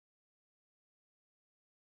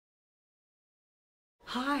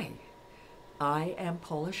Hi, I am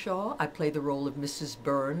Paula Shaw. I play the role of Mrs.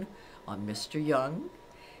 Byrne on Mr. Young.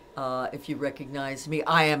 If you recognize me,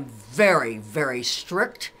 I am very, very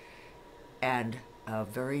strict and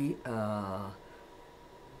I'm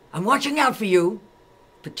watching out for you,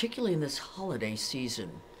 particularly in this holiday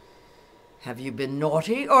season. Have you been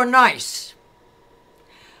naughty or nice?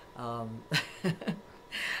 Um,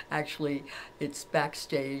 Actually, it's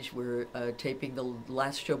backstage. We're taping the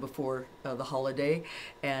last show before the holiday,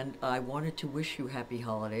 and I wanted to wish you happy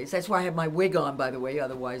holidays. That's why I have my wig on, by the way.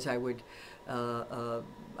 Otherwise, I would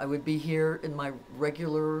be here in my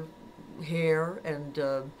regular hair, and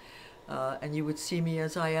you would see me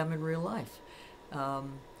as I am in real life.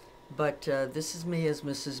 But this is me as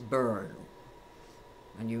Mrs. Byrne,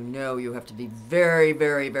 and you know you have to be very,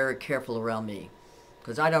 very, very careful around me,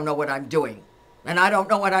 because I don't know what I'm doing. And I don't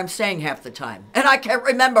know what I'm saying half the time. And I can't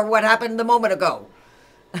remember what happened a moment ago.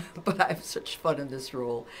 But I have such fun in this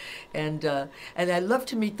role. And I love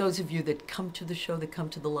to meet those of you that come to the show, that come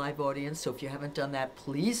to the live audience. So if you haven't done that,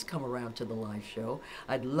 please come around to the live show.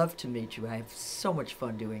 I'd love to meet you. I have so much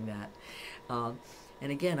fun doing that.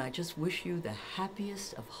 And again, I just wish you the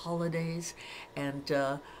happiest of holidays. And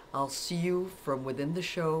I'll see you from within the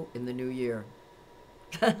show in the new year.